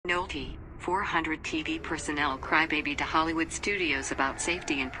Nolte, 400 TV personnel crybaby to Hollywood studios about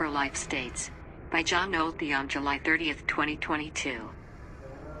safety in pro-life states. By John Nolte on July 30, 2022.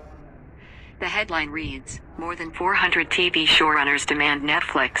 The headline reads, more than 400 TV showrunners demand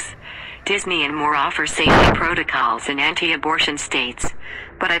Netflix, Disney and more offer safety protocols in anti-abortion states,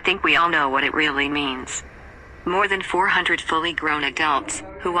 but I think we all know what it really means. More than 400 fully grown adults,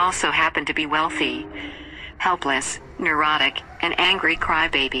 who also happen to be wealthy, helpless, neurotic, and angry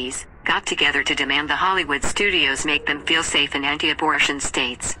crybabies, got together to demand the Hollywood studios make them feel safe in anti-abortion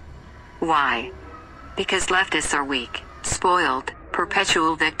states. Why? Because leftists are weak, spoiled,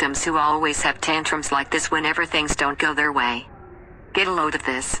 perpetual victims who always have tantrums like this whenever things don't go their way. Get a load of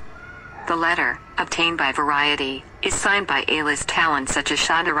this. The letter, obtained by Variety, is signed by A-list talent such as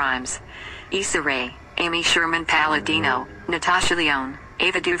Shonda Rhimes, Issa Rae, Amy Sherman-Palladino, Natasha Lyonne,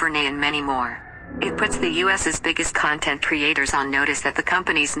 Ava DuVernay and many more. It puts the U.S.'s biggest content creators on notice that the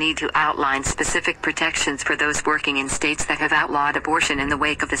companies need to outline specific protections for those working in states that have outlawed abortion in the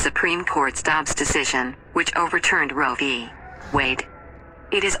wake of the Supreme Court's Dobbs decision, which overturned Roe v. Wade.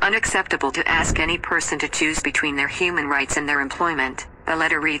 It is unacceptable to ask any person to choose between their human rights and their employment, the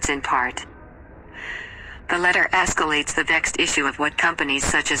letter reads in part. The letter escalates the vexed issue of what companies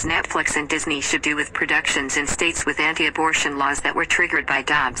such as Netflix and Disney should do with productions in states with anti-abortion laws that were triggered by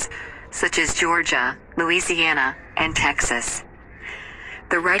Dobbs, such as Georgia, Louisiana, and Texas.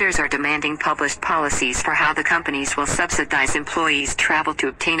 The writers are demanding published policies for how the companies will subsidize employees' travel to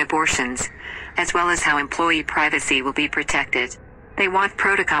obtain abortions, as well as how employee privacy will be protected. They want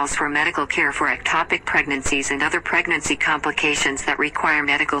protocols for medical care for ectopic pregnancies and other pregnancy complications that require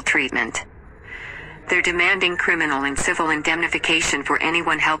medical treatment. They're demanding criminal and civil indemnification for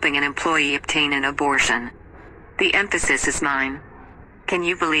anyone helping an employee obtain an abortion. The emphasis is mine. Can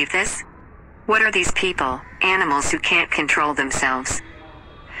you believe this? What are these people, animals who can't control themselves?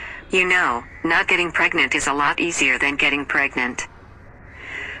 You know, not getting pregnant is a lot easier than getting pregnant.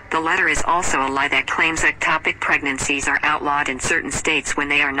 The letter is also a lie that claims ectopic pregnancies are outlawed in certain states when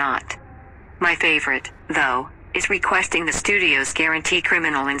they are not. My favorite, though, is requesting the studios guarantee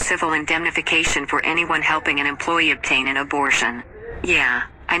criminal and civil indemnification for anyone helping an employee obtain an abortion. Yeah,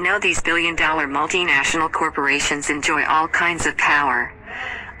 I know these billion-dollar multinational corporations enjoy all kinds of power.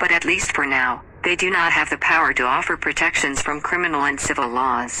 But at least for now, they do not have the power to offer protections from criminal and civil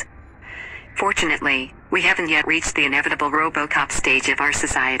laws. Fortunately, we haven't yet reached the inevitable RoboCop stage of our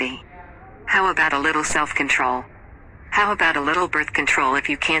society. How about a little self-control? How about a little birth control if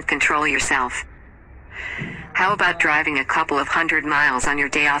you can't control yourself? How about driving a couple of 100 miles on your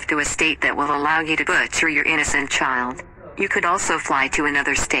day off to a state that will allow you to butcher your innocent child? You could also fly to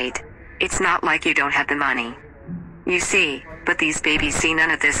another state. It's not like you don't have the money. You see, but these babies see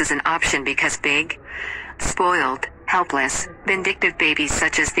none of this as an option because big, spoiled, helpless, vindictive babies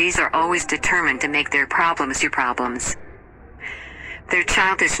such as these are always determined to make their problems your problems. Their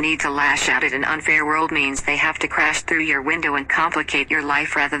childish need to lash out at an unfair world means they have to crash through your window and complicate your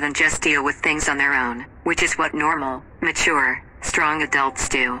life rather than just deal with things on their own, which is what normal, mature, strong adults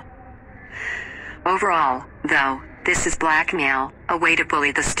do. Overall, though, this is blackmail, a way to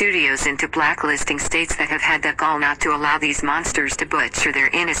bully the studios into blacklisting states that have had the gall not to allow these monsters to butcher their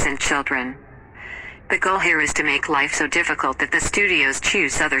innocent children. The goal here is to make life so difficult that the studios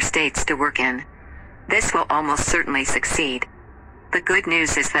choose other states to work in. This will almost certainly succeed. The good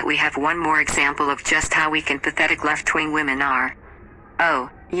news is that we have one more example of just how weak and pathetic left-wing women are.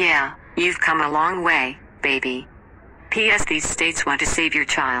 Oh, yeah, you've come a long way, baby. P.S. These states want to save your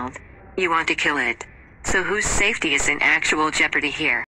child. You want to kill it. So whose safety is in actual jeopardy here?